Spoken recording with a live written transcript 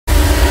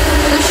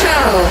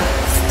show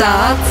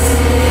starts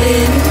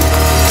in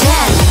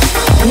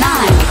 10, 9,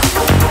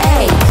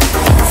 8,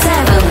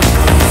 7,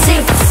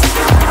 6,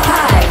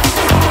 5,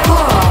 4,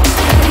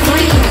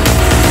 3,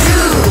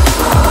 2,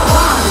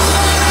 1,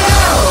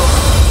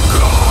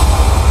 go!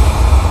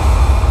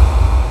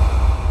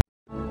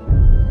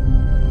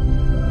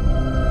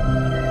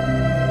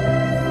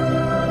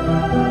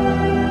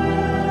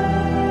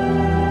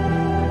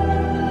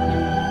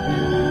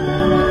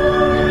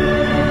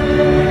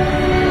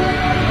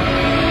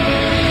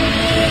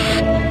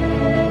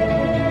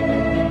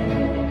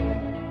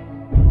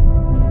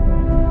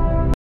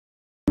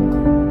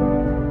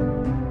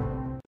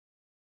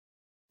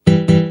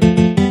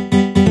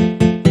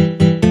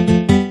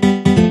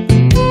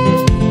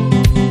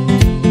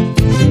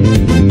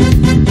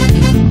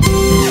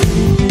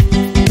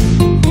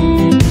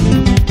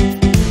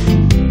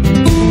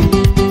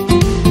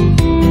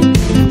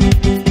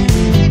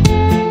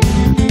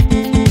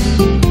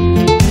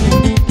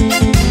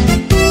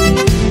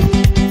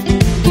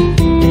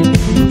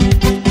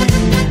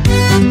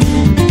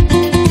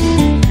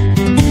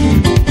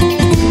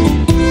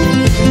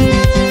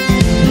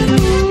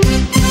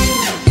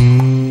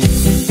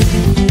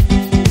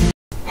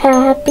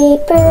 Happy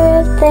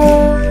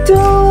birthday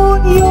to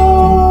you.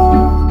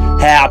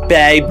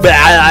 Happy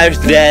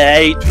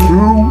birthday to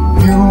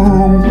you.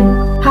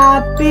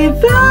 Happy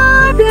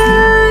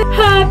birthday.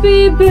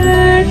 Happy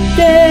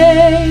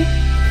birthday.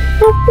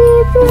 Happy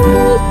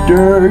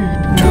birthday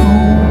to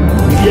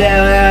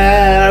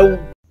you.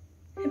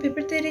 Happy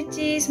birthday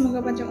Richie, semoga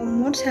panjang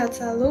umur, sehat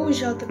selalu, wish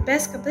you all the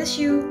best, God bless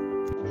you.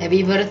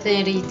 Happy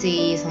birthday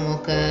Richie,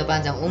 semoga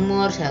panjang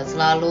umur, sehat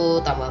selalu,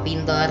 tambah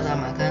pintar,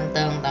 tambah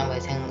ganteng, tambah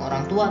sayang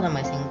orang tua,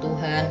 tambah sayang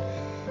Tuhan.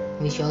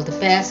 Wish you all the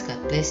best,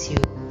 God bless you.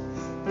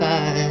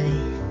 Bye.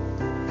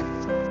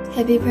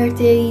 Happy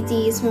birthday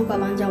Richie, semoga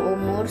panjang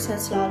umur,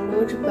 sehat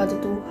selalu, diberkati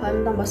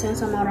Tuhan, tambah sayang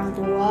sama orang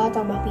tua,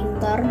 tambah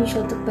pintar. Wish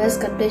you all the best,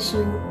 God bless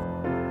you.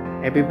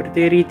 Happy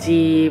birthday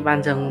Richie,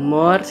 panjang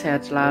umur,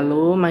 sehat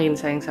selalu, makin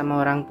sayang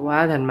sama orang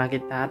tua dan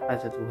makin taat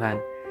pada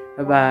Tuhan.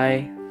 Bye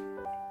bye.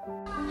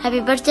 Happy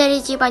birthday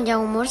Richie,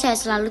 panjang umur, sehat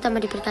selalu,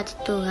 tambah diberkati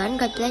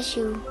Tuhan, God bless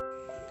you.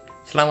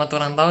 Selamat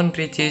ulang tahun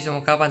Richie,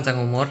 semoga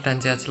panjang umur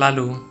dan sehat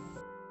selalu.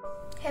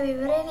 Happy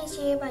birthday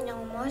Richie, panjang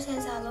umur,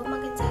 sehat selalu,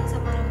 makin sayang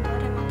sama orang tua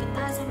dan makin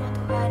taat sama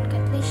Tuhan,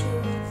 God bless you.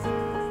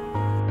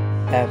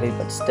 Happy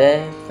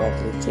birthday buat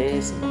Richie,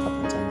 semoga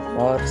panjang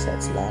umur,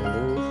 sehat selalu,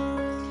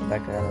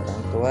 diberkati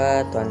orang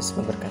tua, Tuhan Yesus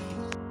memberkati.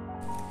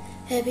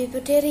 Happy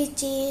birthday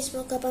Richie,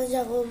 semoga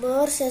panjang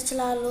umur, sehat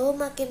selalu,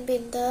 makin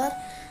pintar,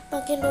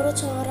 makin nurut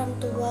sama orang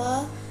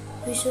tua.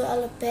 Wish you all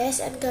the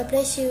best and God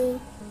bless you.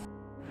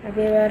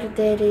 Happy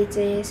birthday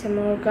Richie,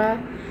 semoga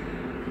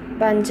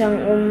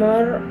panjang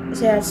umur,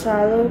 sehat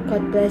selalu,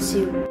 God bless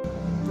you.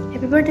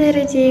 Happy birthday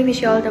Richie,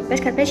 wish you all the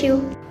best, God bless you.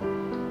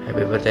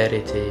 Happy birthday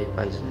Richie,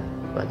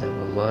 panjang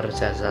umur,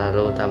 sehat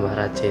selalu, tambah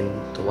rajin,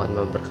 Tuhan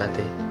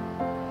memberkati.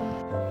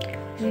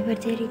 Happy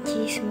birthday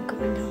Richie, semoga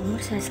panjang umur,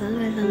 sehat selalu,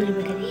 dan selalu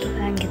diberkati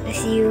Tuhan, God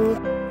bless you.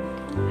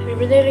 Happy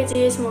birthday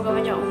Richie, semoga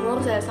panjang umur,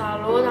 sehat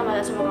selalu, tambah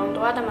taat sama orang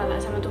tua, tambah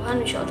taat sama Tuhan.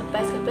 Wish you all the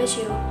best, God bless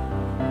you.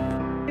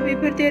 Happy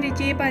birthday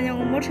Richie, panjang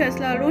umur, sehat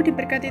selalu,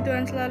 diberkati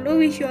Tuhan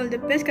selalu, wish you all the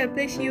best, God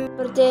bless you.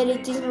 Birthday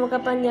Richie, semoga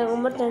panjang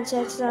umur dan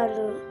sehat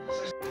selalu.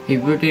 Happy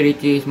birthday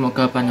Richie,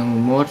 semoga panjang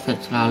umur,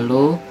 sehat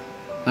selalu,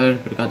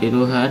 diberkati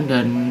Tuhan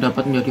dan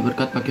dapat menjadi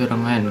berkat bagi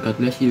orang lain. God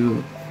bless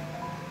you.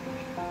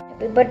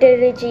 Happy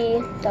birthday Richie,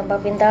 tambah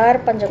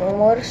pintar, panjang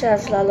umur,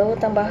 sehat selalu,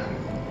 tambah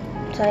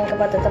sayang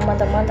kepada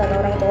teman-teman dan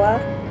orang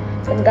tua,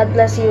 dan God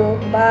bless you.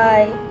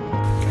 Bye.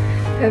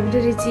 Happy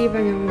birthday Richie,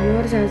 panjang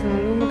umur, sehat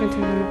selalu, makin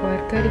sayang sama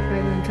keluarga, diberkati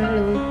Tuhan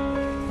selalu.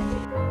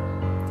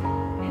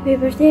 Happy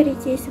birthday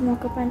Richie,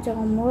 semoga panjang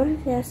umur,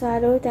 sehat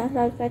selalu, dan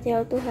selalu diberkati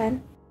oleh Tuhan.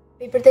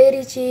 Happy birthday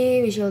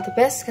Richie, wish you all the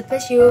best, God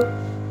bless you.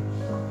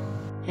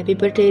 Happy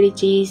birthday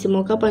Richie,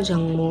 semoga panjang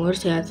umur,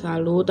 sehat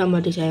selalu, tambah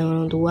disayang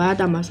orang tua,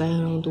 tambah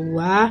sayang orang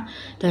tua,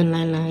 dan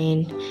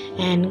lain-lain.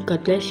 And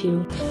God bless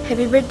you.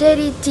 Happy birthday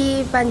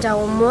Richie, panjang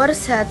umur,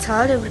 sehat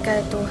selalu,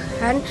 diberkati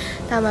Tuhan,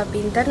 tambah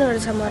pintar, nurut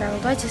sama orang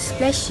tua, just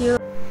bless you.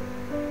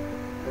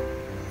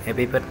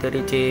 Happy birthday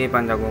Richie,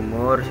 panjang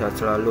umur, sehat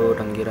selalu,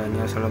 dan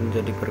kiranya selalu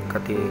menjadi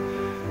berkati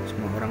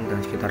semua orang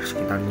dan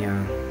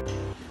sekitar-sekitarnya.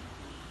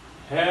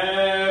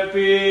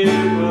 Happy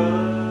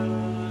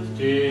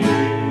birthday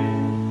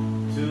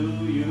to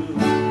you.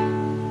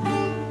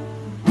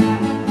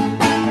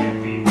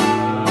 Happy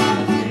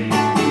birthday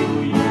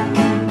to you.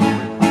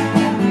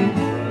 Happy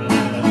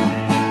birthday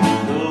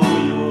to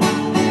you.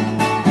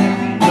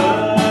 Happy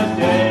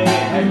birthday,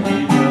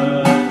 happy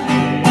birthday.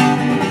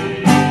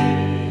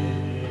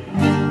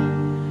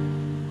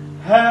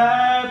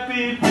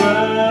 Happy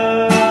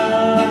birthday,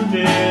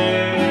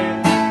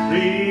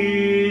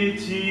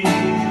 Richie.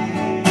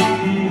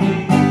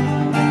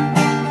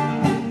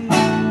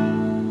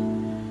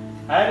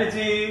 Hai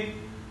Richie,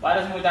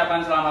 Paris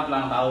mengucapkan selamat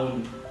ulang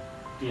tahun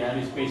di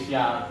hari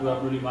spesial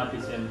 25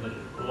 Desember.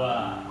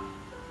 Wah,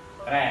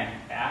 keren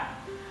ya.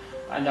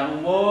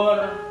 Panjang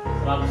umur,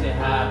 selalu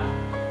sehat,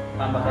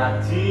 tambah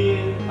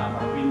rajin,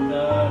 tambah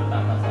pinter,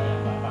 tambah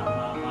sayang bapak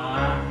mama,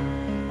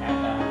 dan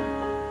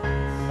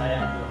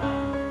sayang Tuhan.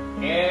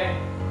 Oke,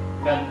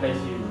 God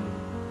bless you.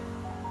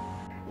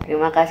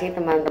 Terima kasih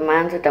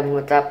teman-teman sudah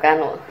mengucapkan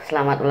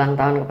selamat ulang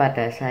tahun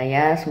kepada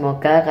saya.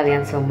 Semoga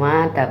kalian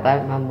semua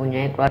dapat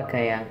mempunyai keluarga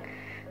yang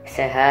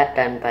sehat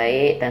dan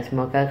baik, dan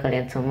semoga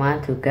kalian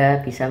semua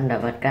juga bisa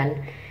mendapatkan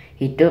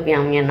hidup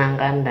yang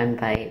menyenangkan dan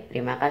baik.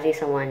 Terima kasih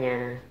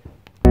semuanya.